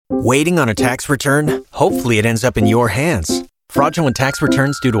Waiting on a tax return? Hopefully it ends up in your hands. Fraudulent tax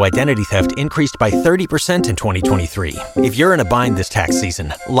returns due to identity theft increased by 30% in 2023. If you're in a bind this tax season,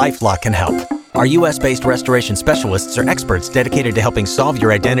 LifeLock can help. Our U.S.-based restoration specialists are experts dedicated to helping solve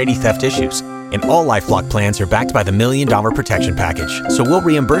your identity theft issues. And all LifeLock plans are backed by the $1 Million Protection Package. So we'll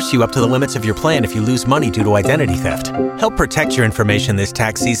reimburse you up to the limits of your plan if you lose money due to identity theft. Help protect your information this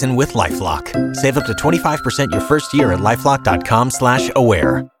tax season with LifeLock. Save up to 25% your first year at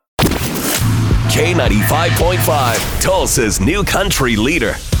LifeLock.com/aware. K95.5, Tulsa's new country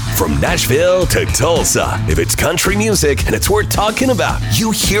leader. From Nashville to Tulsa, if it's country music and it's worth talking about,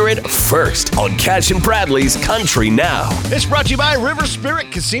 you hear it first on Cash and Bradley's Country Now. It's brought to you by River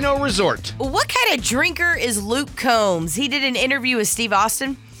Spirit Casino Resort. What kind of drinker is Luke Combs? He did an interview with Steve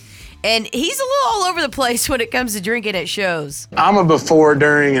Austin, and he's a little all over the place when it comes to drinking at shows. I'm a before,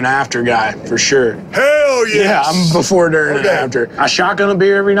 during, and after guy, for sure. Hell yes! Yeah, I'm a before, during, and after. I shotgun a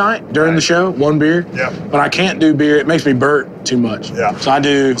beer every night during the show, one beer. Yeah. But I can't do beer. It makes me burp too much. Yeah. So I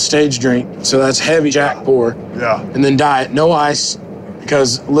do stage drink. So that's heavy Jack pour. Yeah. And then diet, no ice,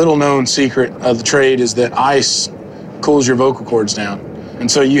 because little known secret of the trade is that ice cools your vocal cords down.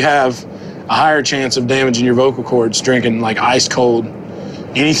 And so you have a higher chance of damaging your vocal cords drinking like ice cold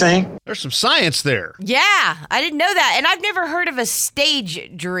anything. There's some science there. Yeah, I didn't know that. And I've never heard of a stage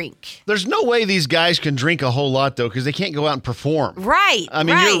drink. There's no way these guys can drink a whole lot, though, because they can't go out and perform. Right. I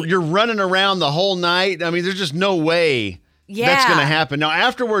mean, you're running around the whole night. I mean, there's just no way that's going to happen. Now,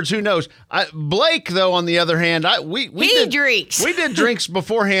 afterwards, who knows? Blake, though, on the other hand, we drinks. We did drinks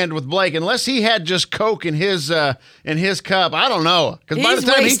beforehand with Blake, unless he had just Coke in his cup. I don't know, because by the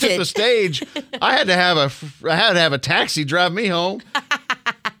time he took the stage, I had to have a taxi drive me home.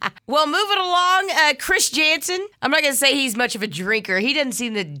 Well, moving along, Chris Jansen. I'm not going to say he's much of a drinker. He doesn't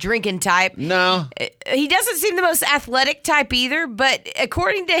seem the drinking type. No. He doesn't seem the most athletic type either, but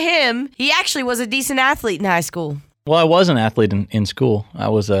according to him, he actually was a decent athlete in high school. Well, I was an athlete in school. I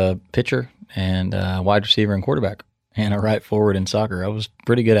was a pitcher and a wide receiver and quarterback and a right forward in soccer. I was a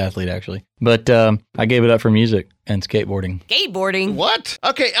pretty good athlete, actually. But I gave it up for music and skateboarding. Skateboarding? What?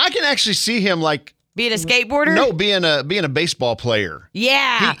 Okay, I can actually see him like... Being a skateboarder? No, being a baseball player.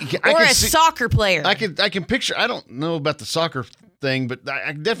 Yeah, or a soccer player. I can picture. I don't know about the soccer thing, but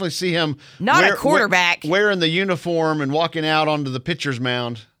I can definitely see him not a quarterback wearing the uniform and walking out onto the pitcher's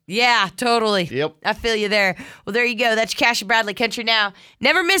mound. Yeah, totally. Yep. I feel you there. Well, there you go. That's Cash and Bradley Country Now.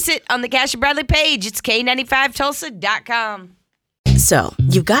 Never miss it on the Cash and Bradley page. It's K95Tulsa.com. So,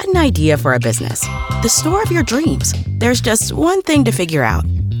 you've got an idea for a business. The store of your dreams. There's just one thing to figure out.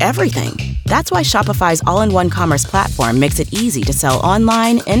 Everything. That's why Shopify's all-in-one commerce platform makes it easy to sell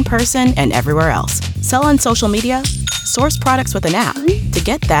online, in person, and everywhere else. Sell on social media, source products with an app to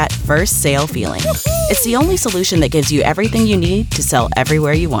get that first sale feeling. It's the only solution that gives you everything you need to sell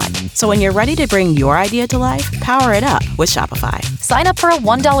everywhere you want. So when you're ready to bring your idea to life, power it up with Shopify. Sign up for a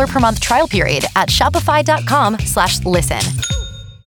 $1 per month trial period at shopify.com/listen.